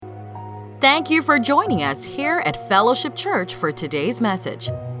Thank you for joining us here at Fellowship Church for today's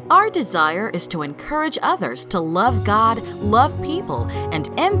message. Our desire is to encourage others to love God, love people, and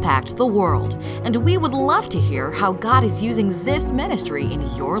impact the world. And we would love to hear how God is using this ministry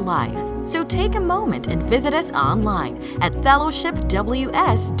in your life. So take a moment and visit us online at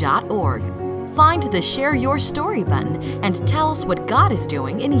fellowshipws.org. Find the Share Your Story button and tell us what God is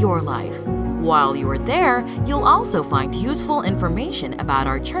doing in your life. While you are there, you'll also find useful information about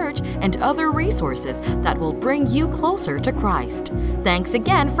our church and other resources that will bring you closer to Christ. Thanks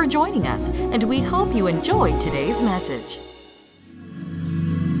again for joining us, and we hope you enjoy today's message.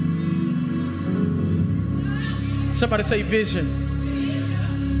 Somebody say vision.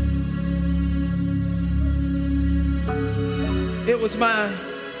 It was my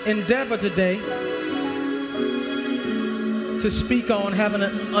endeavor today to speak on having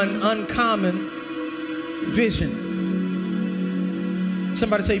an uncommon vision.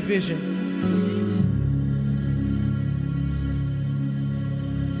 Somebody say vision.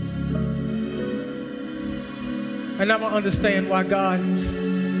 And I will understand why God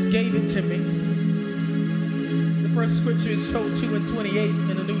gave it to me. The first scripture is Job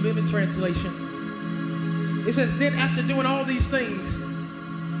 2:28 in the New Living Translation. It says, then after doing all these things,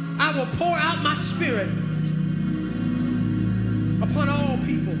 I will pour out my spirit upon all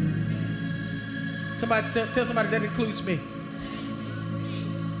people. Somebody tell somebody that includes me.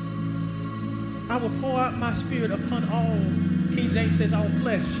 I will pour out my spirit upon all. King James says all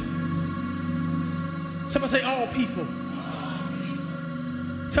flesh. Somebody say all people.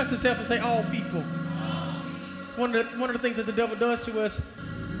 Touch yourself and say all people. One of the things that the devil does to us,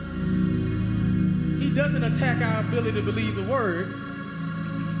 he doesn't attack our ability to believe the word.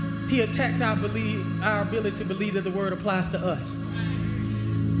 He attacks our ability to believe that the word applies to us.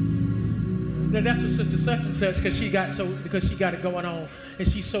 Now that's what Sister such and such, because she got it going on, and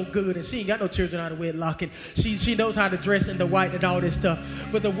she's so good, and she ain't got no children out of wedlock, and she knows how to dress in the white and all this stuff.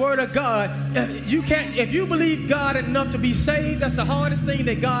 But the word of God, you can't. If you believe God enough to be saved, that's the hardest thing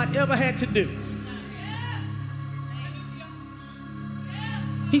that God ever had to do.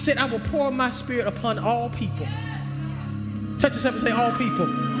 He said, I will pour my spirit upon all people. Touch yourself and say all people.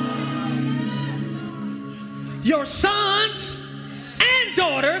 Your sons and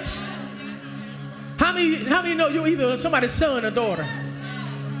daughters. How many know you're either somebody's son or daughter?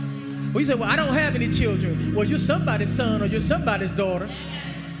 Well, you say, well, I don't have any children. Well, you're somebody's son or you're somebody's daughter.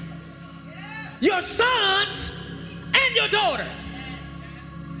 Your sons and your daughters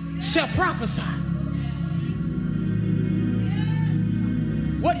shall prophesy.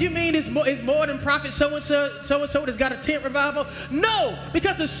 What you mean is more than prophet so-and-so that's got a tent revival? No,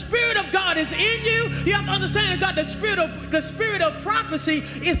 because the Spirit of God is in you. You have to understand that the spirit of prophecy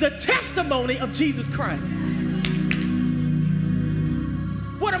is the testimony of Jesus Christ.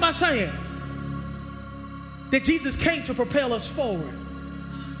 What am I saying? That Jesus came to propel us forward.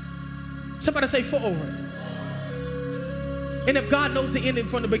 Somebody say forward. And if God knows the ending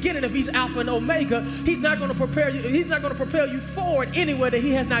from the beginning, if he's Alpha and Omega, he's not going to prepare you. He's not going to propel you forward anywhere that he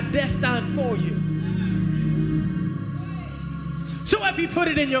has not destined for you. So if he put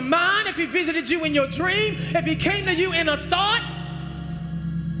it in your mind, if he visited you in your dream, if he came to you in a thought,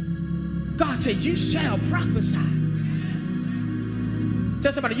 God said, you shall prophesy.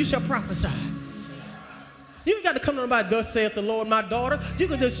 Tell somebody, you shall prophesy. You ain't got to come to nobody, thus saith the Lord, my daughter. You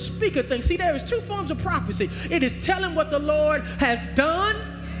can just speak a thing. See, there is two forms of prophecy. It is telling what the Lord has done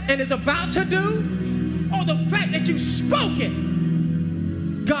and is about to do, or the fact that you spoke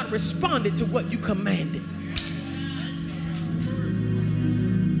it. God responded to what you commanded.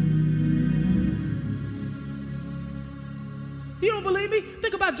 You don't believe me?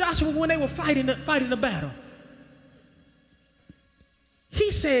 Think about Joshua when they were fighting the battle.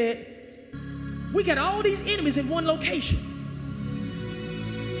 He said, we got all these enemies in one location.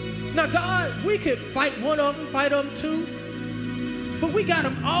 Now, God, we could fight one of them, fight them two, but we got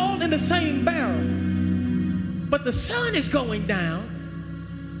them all in the same barrel. But the sun is going down,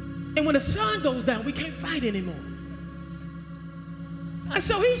 and when the sun goes down, we can't fight anymore. And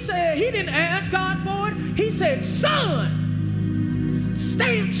so he said, he didn't ask God for it. He said, sun,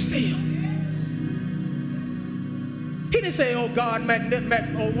 stand still. He didn't say, oh God,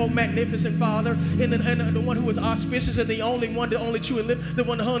 magnificent Father, and the one who is auspicious and the only one, the only true and living, the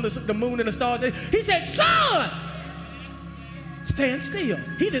one who hung the moon and the stars. He said, son, stand still.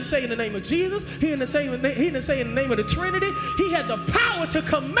 He didn't say in the name of Jesus. He didn't say in the name of the Trinity. He had the power to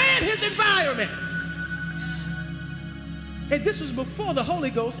command his environment. And this was before the Holy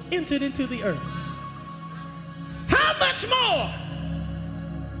Ghost entered into the earth. How much more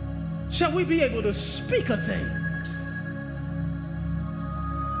shall we be able to speak a thing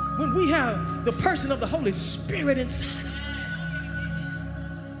when we have the person of the Holy Spirit inside of us.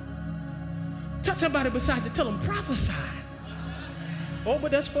 Tell somebody beside you, tell them prophesy. Oh,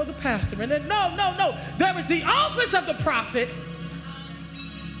 but that's for the pastor. And then, no. There is the office of the prophet.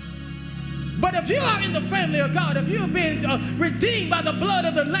 But if you are in the family of God, if you have been redeemed by the blood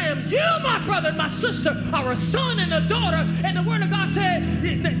of the Lamb, you, my brother and my sister, are a son and a daughter. And the Word of God said,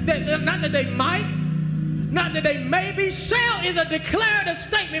 not that they might, not that they maybe, shall is a declarative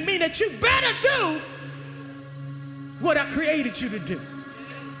statement, meaning that you better do what I created you to do.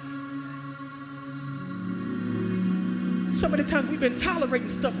 So many times we've been tolerating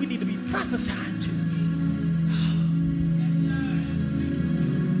stuff we need to be prophesying to.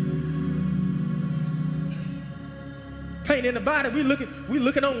 Pain in the body, we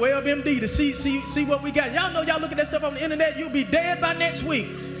looking on WebMD to see what we got. Y'all know y'all look at that stuff on the internet, you'll be dead by next week.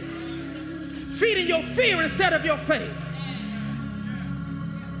 Feeding your fear instead of your faith.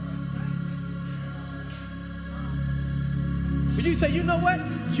 But you say, you know what?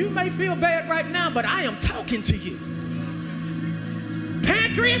 You may feel bad right now, but I am talking to you.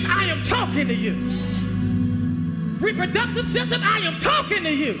 Pancreas, I am talking to you. Reproductive system, I am talking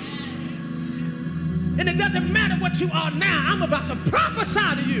to you. And it doesn't matter what you are now, I'm about to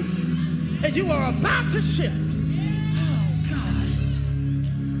prophesy to you. And you are about to shift. Oh, God.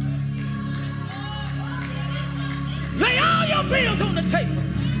 Lay all your bills on the table.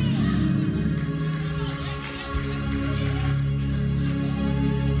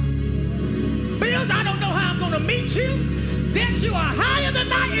 Bills, I don't know how I'm going to meet you. That you are higher than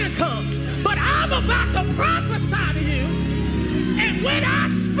my income, but I'm about to prophesy to you, and when I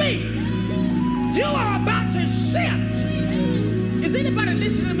speak, you are about to shift. Is anybody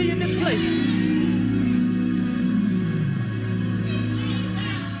listening to me in this place?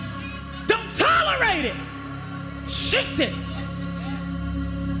 Don't tolerate it. Shift it.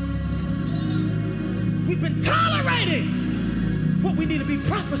 We've been tolerating what we need to be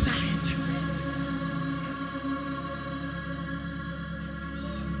prophesying to.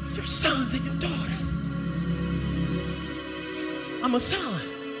 Your sons and your daughters. I'm a son.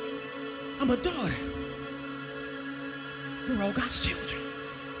 I'm a daughter. We're all God's children.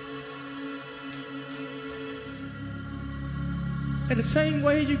 And the same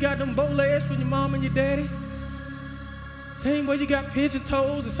way you got them bow legs from your mom and your daddy, same way you got pigeon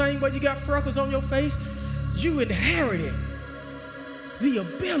toes, the same way you got freckles on your face, you inherited the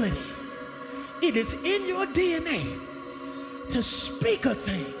ability. It is in your DNA to speak a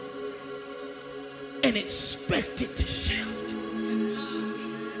thing and expect it to shift.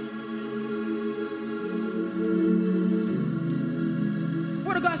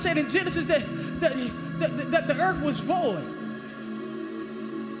 What did God say in Genesis that the earth was void?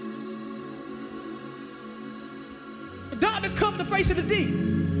 Darkness covered the face of the deep.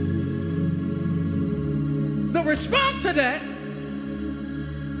 The response to that,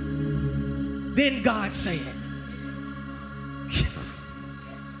 then God said.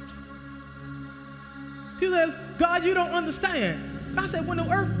 You said, God, you don't understand. God said, when the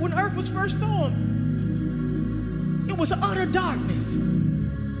earth was first formed, it was utter darkness.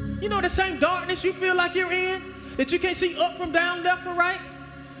 You know the same darkness you feel like you're in, that you can't see up from down, left from right?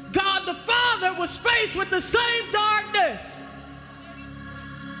 God the Father was faced with the same darkness.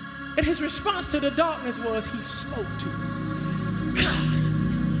 And his response to the darkness was he spoke to it. God.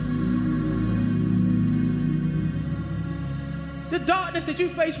 The darkness that you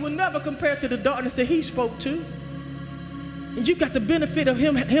face will never compare to the darkness that he spoke to. And you got the benefit of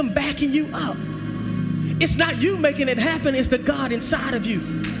him backing you up. It's not you making it happen, it's the God inside of you.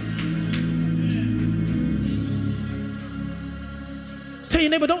 Tell your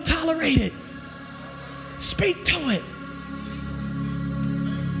neighbor, don't tolerate it. Speak to it.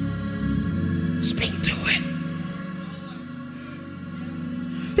 Speak to it.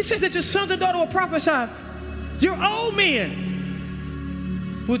 It says that your sons and daughters will prophesy. Your old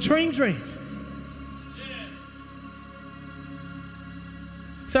men will dream dreams.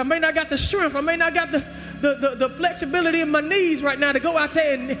 So I may not got the strength, I may not got the flexibility in my knees right now to go out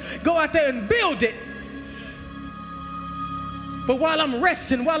there and build it. But while I'm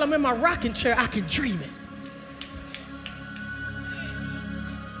resting, while I'm in my rocking chair, I can dream it.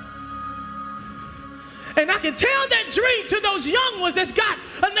 And I can tell that dream to those young ones that's got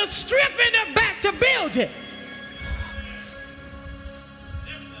enough strength in their back to build it.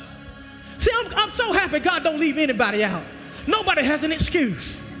 See, I'm so happy God don't leave anybody out. Nobody has an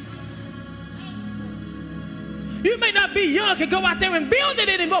excuse. You may not be young and go out there and build it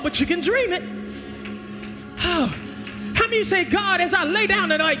anymore, but you can dream it. Oh, how many of you say, God, as I lay down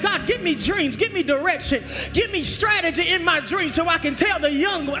tonight, God, give me dreams, give me direction, give me strategy in my dreams so I can tell the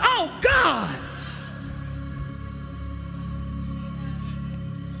young one, oh, God.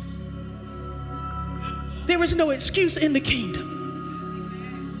 There is no excuse in the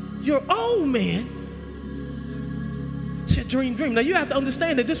kingdom. Your old man should dream. Now, you have to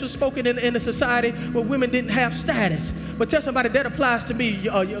understand that this was spoken in a society where women didn't have status. But tell somebody that applies to me,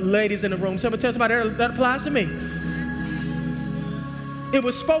 you ladies in the room. Somebody tell somebody that applies to me. It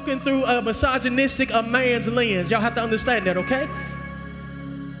was spoken through a misogynistic, a man's lens. Y'all have to understand that, okay?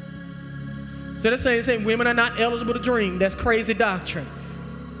 So they're saying women are not eligible to dream. That's crazy doctrine.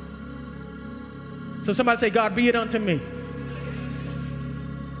 So somebody say, God, be it unto me.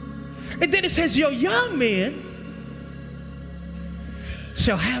 And then it says, your young men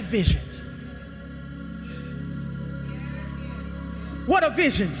shall have visions. What are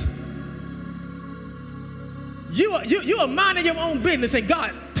visions? You are minding your own business and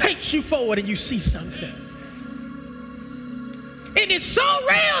God takes you forward and you see something. And it's so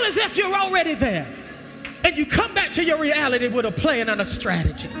real as if you're already there. And you come back to your reality with a plan and a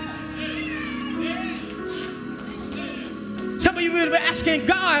strategy. Some of you will be asking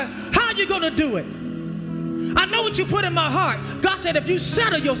God, how are you going to do it? I know what you put in my heart. God said, if you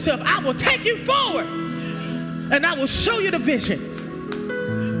settle yourself, I will take you forward. And I will show you the vision.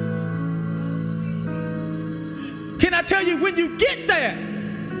 Can I tell you, when you get there,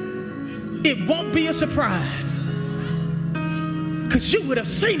 it won't be a surprise. Because you would have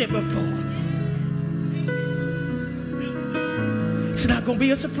seen it before. It's not going to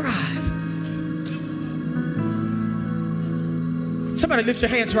be a surprise. Somebody lift your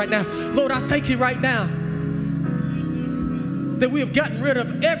hands right now. Lord, I thank you right now that we have gotten rid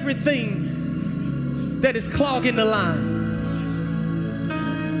of everything that is clogging the line.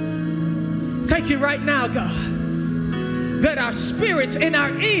 Thank you right now, God, that our spirits and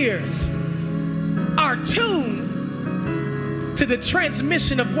our ears are tuned to the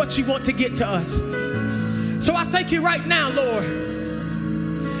transmission of what you want to get to us. So I thank you right now, Lord,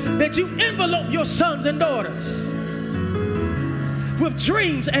 that you envelope your sons and daughters with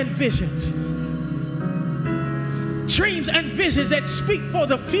dreams and visions. Dreams and visions that speak for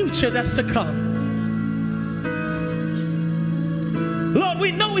the future that's to come. Lord,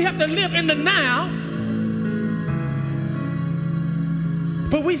 we know we have to live in the now,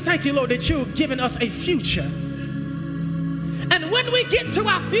 but we thank you, Lord, that you've given us a future. And when we get to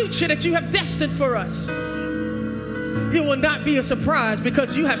our future that you have destined for us, it will not be a surprise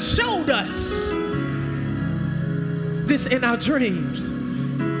because you have showed us this in our dreams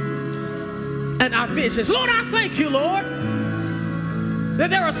and our visions. Lord, I thank you, Lord, that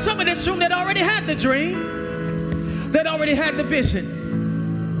there are some in this room that already had the dream, that already had the vision,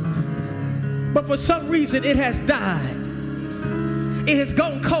 but for some reason it has died. It has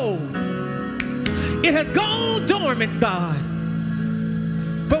gone cold. It has gone dormant, God.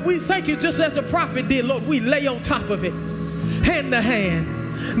 But we thank you, just as the prophet did, Lord, we lay on top of it, hand to hand,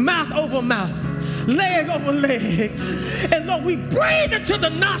 mouth over mouth, leg over leg. And Lord, we breathe into the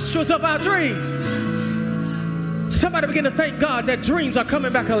nostrils of our dream. Somebody begin to thank God that dreams are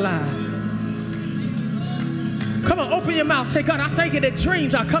coming back alive. Come on, open your mouth. Say, God, I thank you that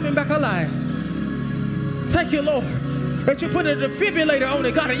dreams are coming back alive. Thank you, Lord, that you put a defibrillator on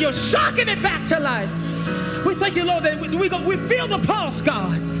it, God, and you're shocking it back to life. We thank you, Lord, that we feel the pulse,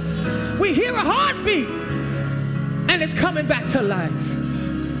 God. We hear a heartbeat, and it's coming back to life.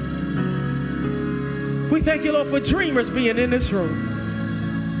 We thank you, Lord, for dreamers being in this room.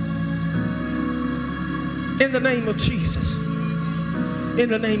 In the name of Jesus. In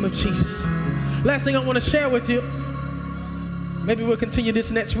the name of Jesus. Last thing I want to share with you, maybe we'll continue this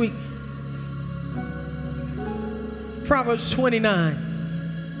next week. Proverbs 29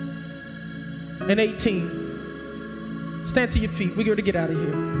 and 18. Stand to your feet. We're going to get out of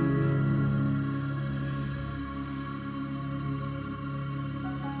here.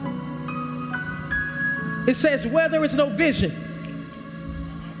 It says, where there is no vision,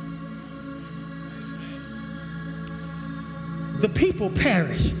 the people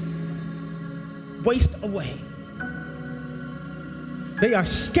perish, waste away. They are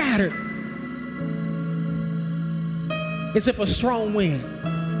scattered as if a strong wind.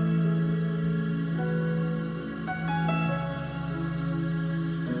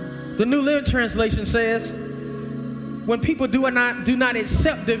 The New Living Translation says, when people do not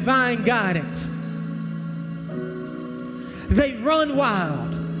accept divine guidance, they run wild.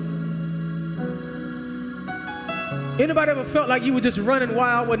 Anybody ever felt like you were just running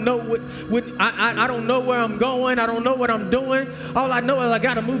wild with I don't know where I'm going, I don't know what I'm doing, all I know is I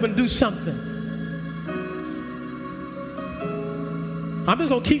gotta move and do something. I'm just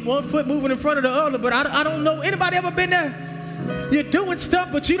going to keep one foot moving in front of the other, but I don't know. Anybody ever been there? You're doing stuff,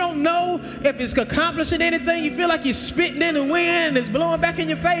 but you don't know if it's accomplishing anything. You feel like you're spitting in the wind and it's blowing back in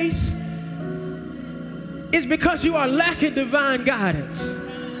your face. It's because you are lacking divine guidance.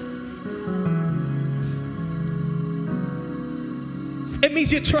 It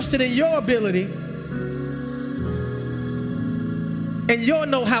means you're trusting in your ability and your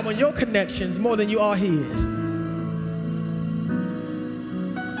know-how and your connections more than you are his.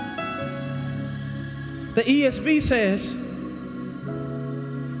 The ESV says,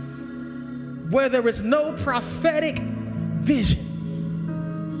 where there is no prophetic vision.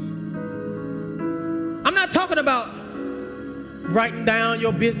 I'm not talking about writing down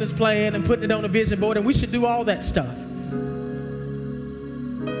your business plan and putting it on a vision board, and we should do all that stuff.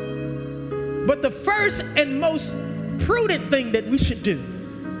 But the first and most prudent thing that we should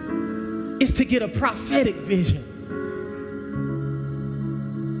do is to get a prophetic vision.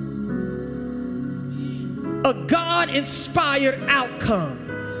 A God-inspired outcome.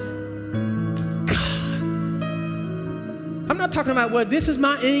 God. I'm not talking about, well, this is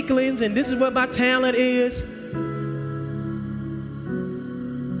my inklings and this is what my talent is.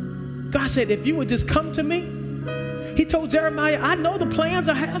 God said, if you would just come to me, he told Jeremiah, I know the plans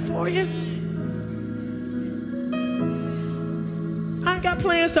I have for you. I ain't got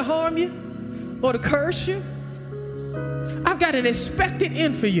plans to harm you or to curse you. I've got an expected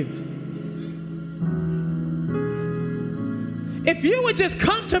end for you. If you would just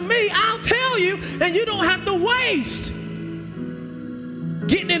come to me, I'll tell you, and you don't have to waste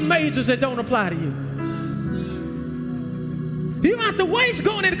getting in majors that don't apply to you. You don't have to waste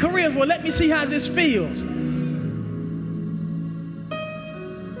going into careers. Well, let me see how this feels.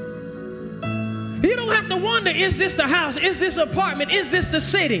 You don't have to wonder, is this the house? Is this apartment? Is this the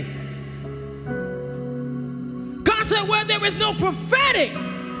city? God said, where there is no prophetic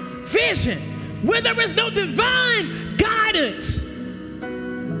vision, where there is no divine guidance.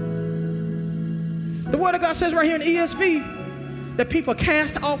 The word of God says right here in the ESV that people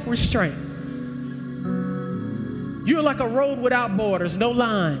cast off restraint. You're like a road without borders, no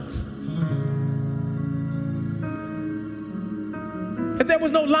lines. If there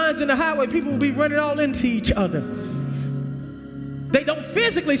was no lines in the highway, people would be running all into each other. They don't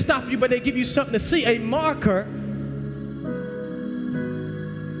physically stop you, but they give you something to see, a marker,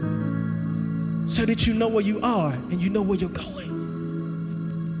 so that you know where you are and you know where you're going.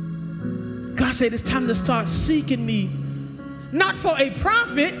 God said it's time to start seeking me, not for a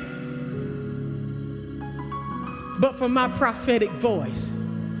prophet, but for my prophetic voice.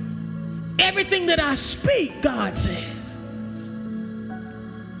 Everything that I speak, God says,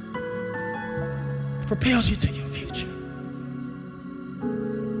 propels you to your future.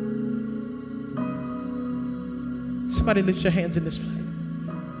 Somebody lift your hands in this place.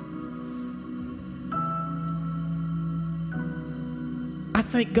 I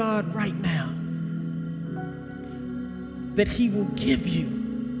thank God right now that he will give you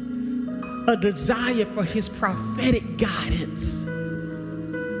a desire for his prophetic guidance.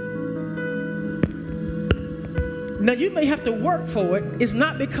 Now, you may have to work for it. It's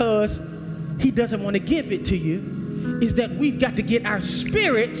not because he doesn't want to give it to you. It's that we've got to get our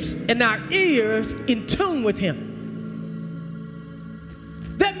spirits and our ears in tune with him.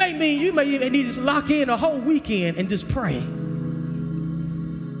 That may mean you may even need to just lock in a whole weekend and just pray.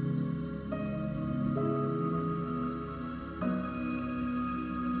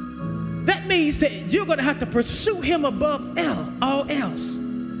 That means that you're going to have to pursue him above all else.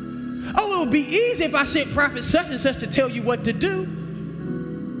 Oh, it would be easy if I sent prophet such and such to tell you what to do.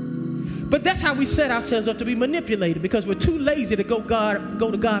 But that's how we set ourselves up to be manipulated, because we're too lazy to go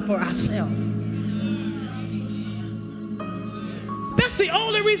to God for ourselves. That's the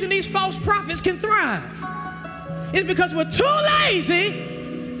only reason these false prophets can thrive. It's because we're too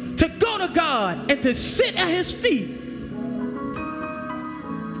lazy to go to God and to sit at his feet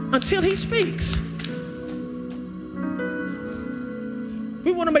until he speaks.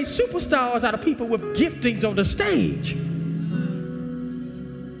 We want to make superstars out of people with giftings on the stage.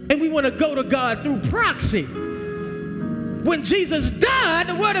 And we want to go to God through proxy. When Jesus died,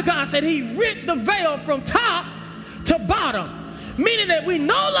 the word of God said he ripped the veil from top to bottom. Meaning that we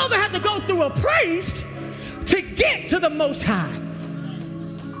no longer have to go through a priest to get to the Most High.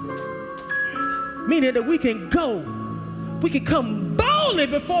 Meaning that we can come boldly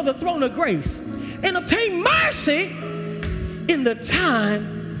before the throne of grace and obtain mercy in the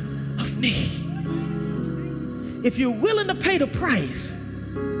time of need. If you're willing to pay the price,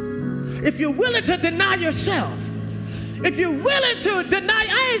 if you're willing to deny yourself, if you're willing to deny,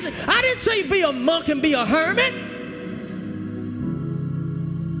 I didn't say be a monk and be a hermit.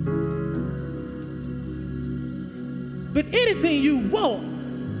 But anything you want,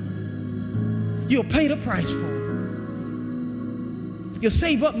 you'll pay the price for. You'll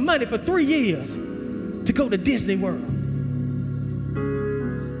save up money for 3 years to go to Disney World.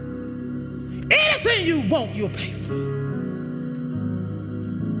 Anything you want, you'll pay for.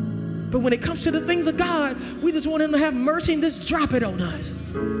 But when it comes to the things of God, we just want him to have mercy and just drop it on us.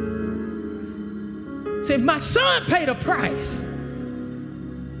 Say, if my son paid a price,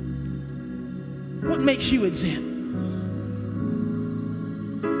 what makes you exempt?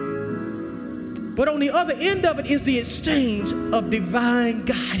 But on the other end of it is the exchange of divine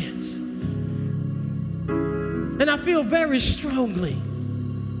guidance. And I feel very strongly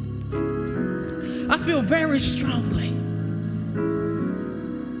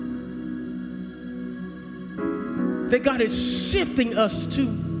that God is shifting us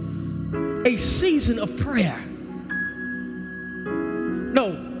to a season of prayer.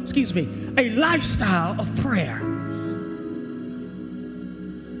 No, excuse me, a lifestyle of prayer.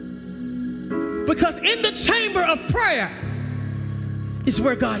 Because in the chamber of prayer is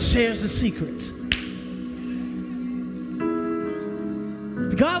where God shares the secrets.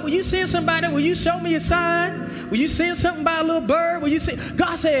 God, will you send somebody? Will you show me a sign? Will you send something by a little bird? Will you send?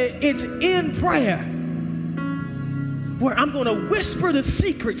 God said, it's in prayer where I'm going to whisper the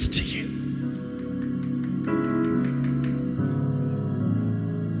secrets to you.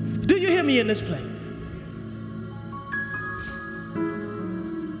 Do you hear me in this place?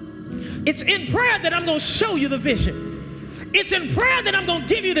 It's in prayer that I'm going to show you the vision. It's in prayer that I'm going to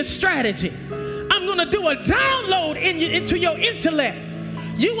give you the strategy. I'm going to do a download into your intellect.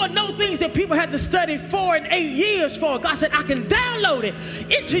 You will know things that people had to study 4 and 8 years for. God said, I can download it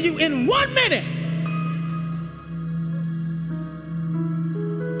into you in 1 minute.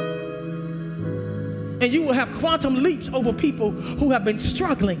 And you will have quantum leaps over people who have been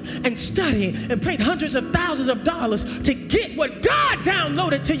struggling and studying and paid hundreds of thousands of dollars to get what God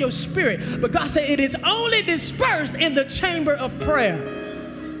downloaded to your spirit. But God said it is only dispersed in the chamber of prayer.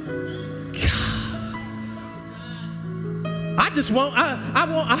 God. I just want, I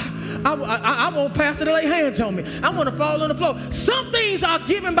want Pastor to lay hands on me. I want to fall on the floor. Some things are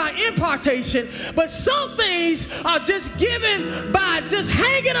given by impartation, but some things are just given by just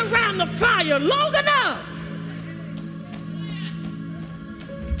hanging around the fire long enough.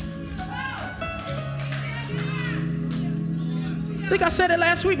 I think I said it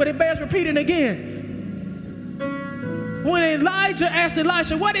last week, but it bears repeating again. When Elijah asked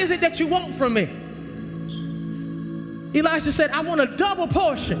Elisha, what is it that you want from me? Elisha said, I want a double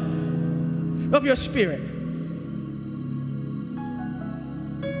portion of your spirit.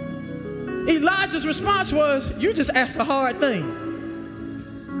 Elijah's response was, you just asked a hard thing.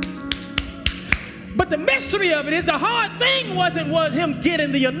 But the mystery of it is the hard thing wasn't him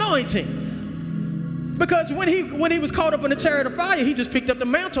getting the anointing. Because when he was caught up in the chariot of fire, he just picked up the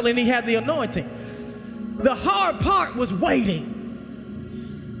mantle and he had the anointing. The hard part was waiting.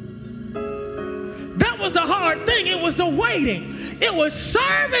 That was the hard thing. It was the waiting. It was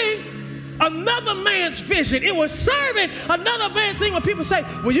serving another man's vision. It was serving another man's thing. When people say,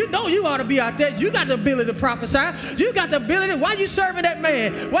 well, you know you ought to be out there. You got the ability to prophesy. You got the ability. Why you serving that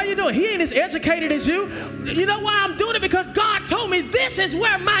man? Why you doing? He ain't as educated as you. You know why I'm doing it? Because God told me this is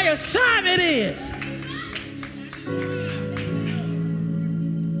where my assignment is.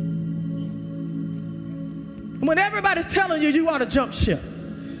 When everybody's telling you you ought to jump ship.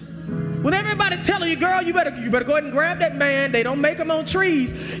 When everybody's telling you, girl, you better go ahead and grab that man. They don't make him on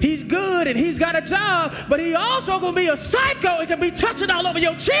trees. He's good and he's got a job, but he also gonna be a psycho and can be touching all over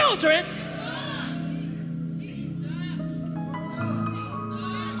your children.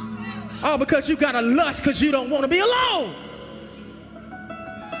 Oh, because you got a lust because you don't want to be alone.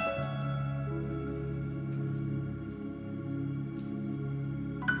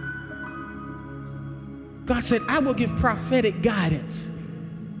 God said, I will give prophetic guidance.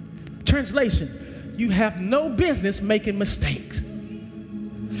 Translation, you have no business making mistakes.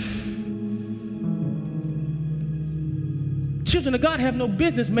 Children of God have no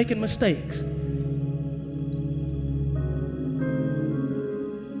business making mistakes.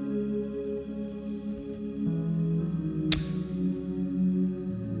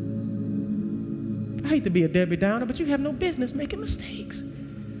 I hate to be a Debbie Downer, but you have no business making mistakes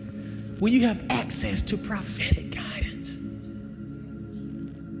when you have access to prophetic guidance.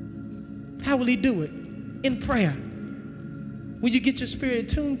 How will he do it? In prayer. When you get your spirit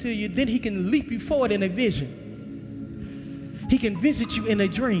tuned to you, then he can leap you forward in a vision. He can visit you in a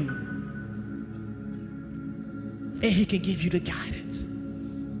dream. And he can give you the guidance.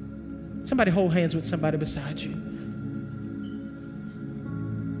 Somebody hold hands with somebody beside you.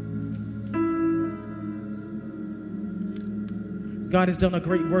 God has done a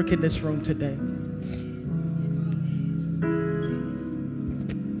great work in this room today.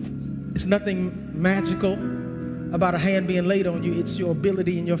 It's nothing magical about a hand being laid on you. It's your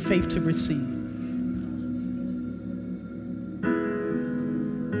ability and your faith to receive.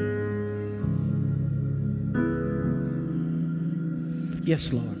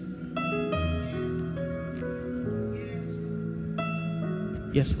 Yes, Lord.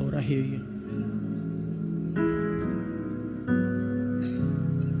 Yes, Lord, I hear you.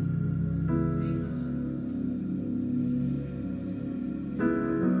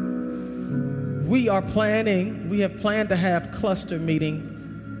 We have planned to have cluster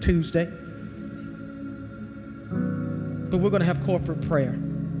meeting Tuesday, but we're going to have corporate prayer.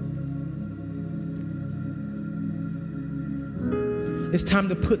 It's time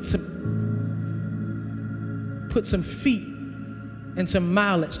to put some feet and some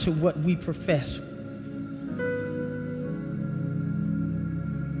mileage to what we profess.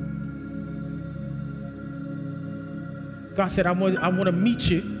 God said, I want to meet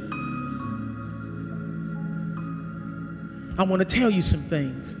you. I want to tell you some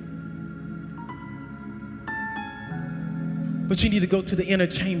things. But you need to go to the inner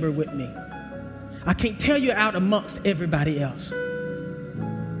chamber with me. I can't tell you out amongst everybody else.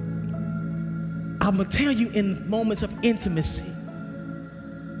 I'm going to tell you in moments of intimacy.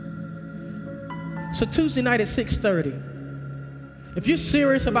 So Tuesday night at 6:30, if you're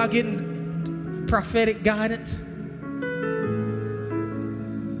serious about getting prophetic guidance,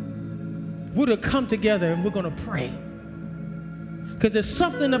 we're going to come together and we're going to pray. Because there's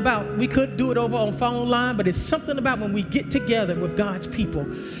something about, we could do it over on phone line, but it's something about when we get together with God's people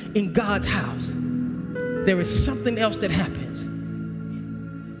in God's house, there is something else that happens.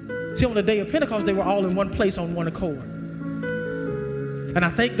 See, on the day of Pentecost, they were all in one place on one accord. And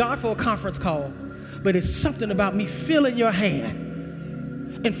I thank God for a conference call, but it's something about me feeling your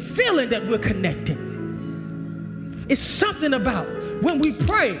hand and feeling that we're connected. It's something about when we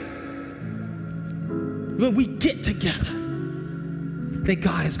pray, when we get together, that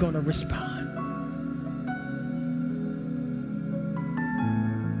God is going to respond.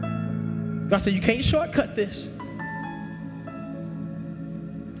 God said, you can't shortcut this.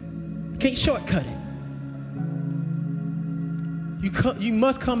 You can't shortcut it. You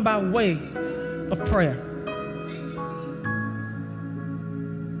must come by way of prayer.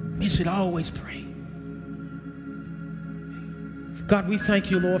 We should always pray. God, we thank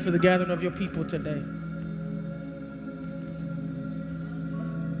you, Lord, for the gathering of your people today.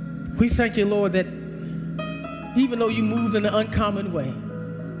 We thank you, Lord, that even though you moved in an uncommon way,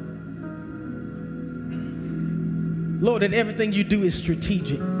 Lord, that everything you do is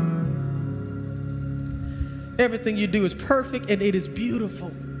strategic. Everything you do is perfect and it is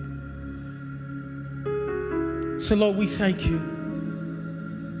beautiful. So, Lord, we thank you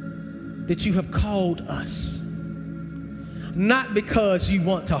that you have called us, not because you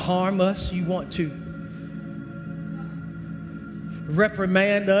want to harm us, you want to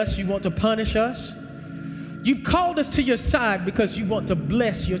reprimand us, you want to punish us. You've called us to your side because you want to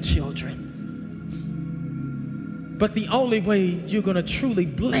bless your children. But the only way you're going to truly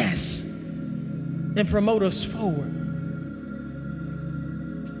bless and promote us forward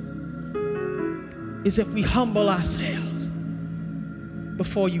is if we humble ourselves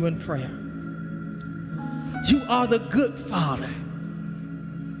before you in prayer. You are the good Father,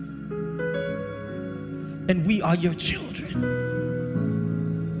 and we are your children.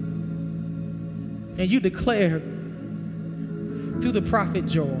 And you declared through the prophet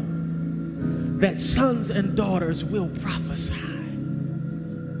Joel that sons and daughters will prophesy.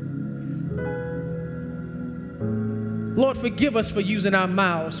 Lord, forgive us for using our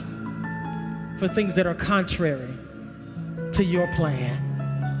mouths for things that are contrary to your plan.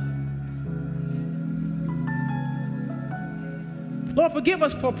 Lord, forgive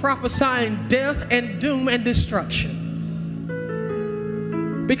us for prophesying death and doom and destruction.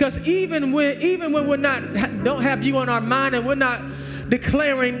 Because even when we're don't have you on our mind and we're not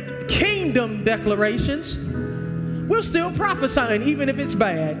declaring kingdom declarations, we're still prophesying, even if it's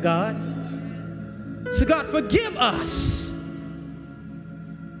bad, God. So God, forgive us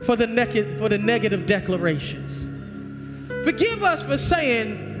for the negative declarations. Forgive us for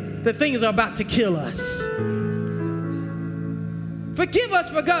saying that things are about to kill us. Forgive us,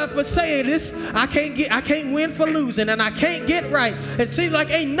 for God, for saying this, I can't win for losing, and I can't get right. It seems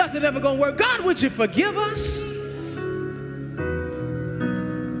like ain't nothing ever gonna work. God, would you forgive us?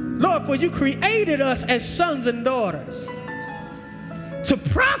 Lord, for you created us as sons and daughters to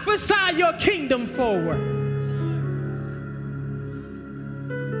prophesy your kingdom forward.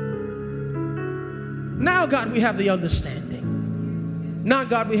 Now, God, we have the understanding Now,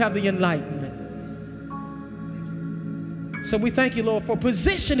 God, we have the enlightenment. So we thank you, Lord, for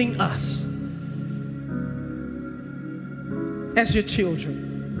positioning us as your children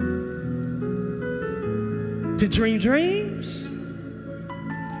to dream dreams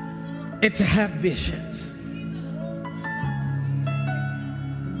and to have visions.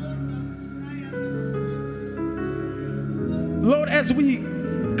 Lord, as we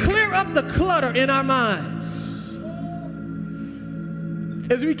clear up the clutter in our minds,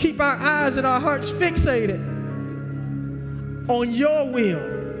 as we keep our eyes and our hearts fixated on your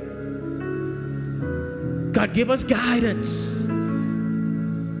will, God, give us guidance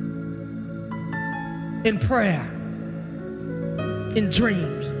in prayer, in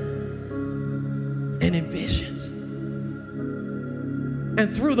dreams, and in visions.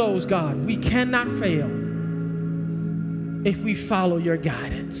 And through those, God, we cannot fail if we follow your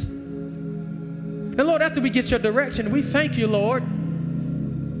guidance. And Lord, after we get your direction, we thank you, Lord,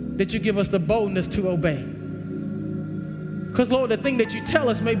 that you give us the boldness to obey. Because, Lord, the thing that you tell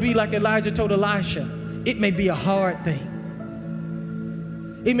us may be like Elijah told Elisha. It may be a hard thing.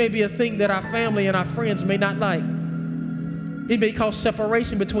 It may be a thing that our family and our friends may not like. It may cause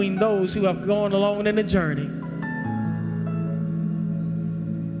separation between those who have gone along in the journey.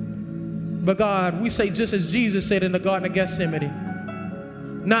 But God, we say just as Jesus said in the Garden of Gethsemane,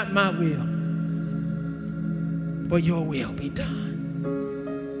 not my will, but your will be done.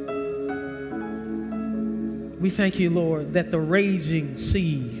 We thank you, Lord, that the raging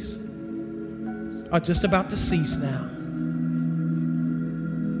seas are just about to cease now.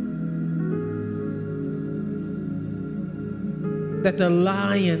 That the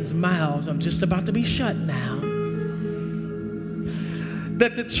lions' mouths are just about to be shut now.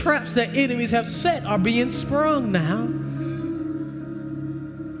 That the traps that enemies have set are being sprung now.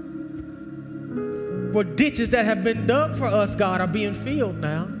 For ditches that have been dug for us, God, are being filled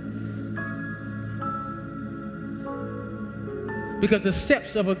now. Because the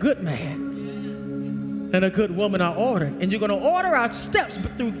steps of a good man and a good woman are ordered. And you're going to order our steps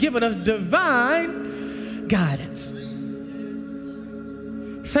through giving us divine guidance.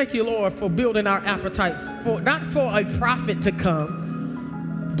 Thank you, Lord, for building our appetite, for not for a prophet to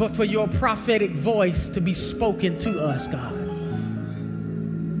come, but for your prophetic voice to be spoken to us, God.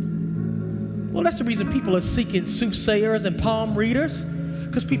 Well, that's the reason people are seeking soothsayers and palm readers,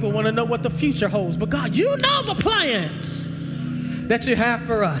 because people want to know what the future holds. But God, you know the plans that you have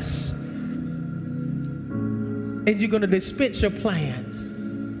for us. And you're going to dispense your plans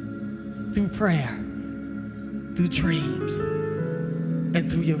through prayer, through dreams, and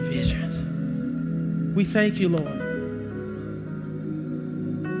through your visions. We thank you, Lord,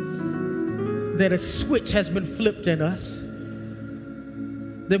 that a switch has been flipped in us,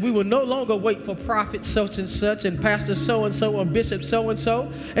 that we will no longer wait for prophet such and such and pastor so-and-so or bishop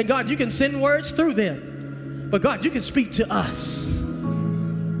so-and-so. And God, you can send words through them, but God, you can speak to us.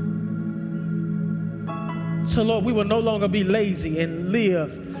 So Lord, we will no longer be lazy and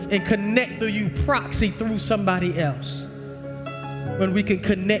live and connect through you, proxy through somebody else, when we can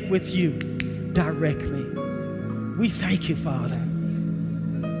connect with you directly. We thank you, Father.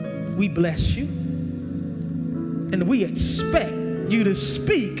 We bless you. And we expect you to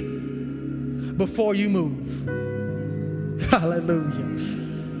speak before you move.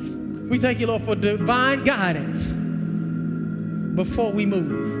 Hallelujah. We thank you, Lord, for divine guidance before we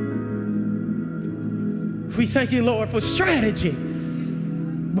move. We thank you, Lord, for strategy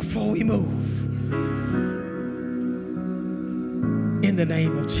before we move. In the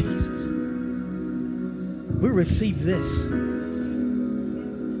name of Jesus. We receive this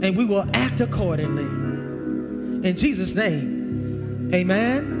and we will act accordingly. In Jesus' name,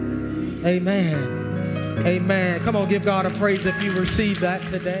 amen, amen, amen. Come on, give God a praise if you received that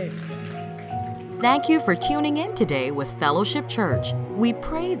today. Thank you for tuning in today with Fellowship Church. We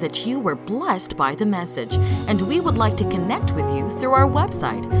pray that you were blessed by the message, and we would like to connect with you through our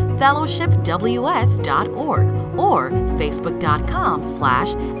website, fellowshipws.org or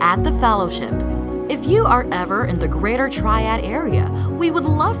facebook.com/@thefellowship. If you are ever in the Greater Triad area, we would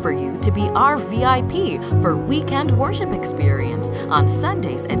love for you to be our VIP for weekend worship experience on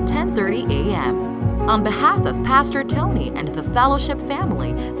Sundays at 10:30 a.m. On behalf of Pastor Tony and the Fellowship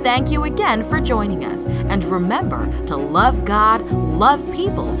family, thank you again for joining us. And remember to love God, love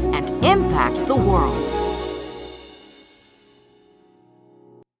people, and impact the world.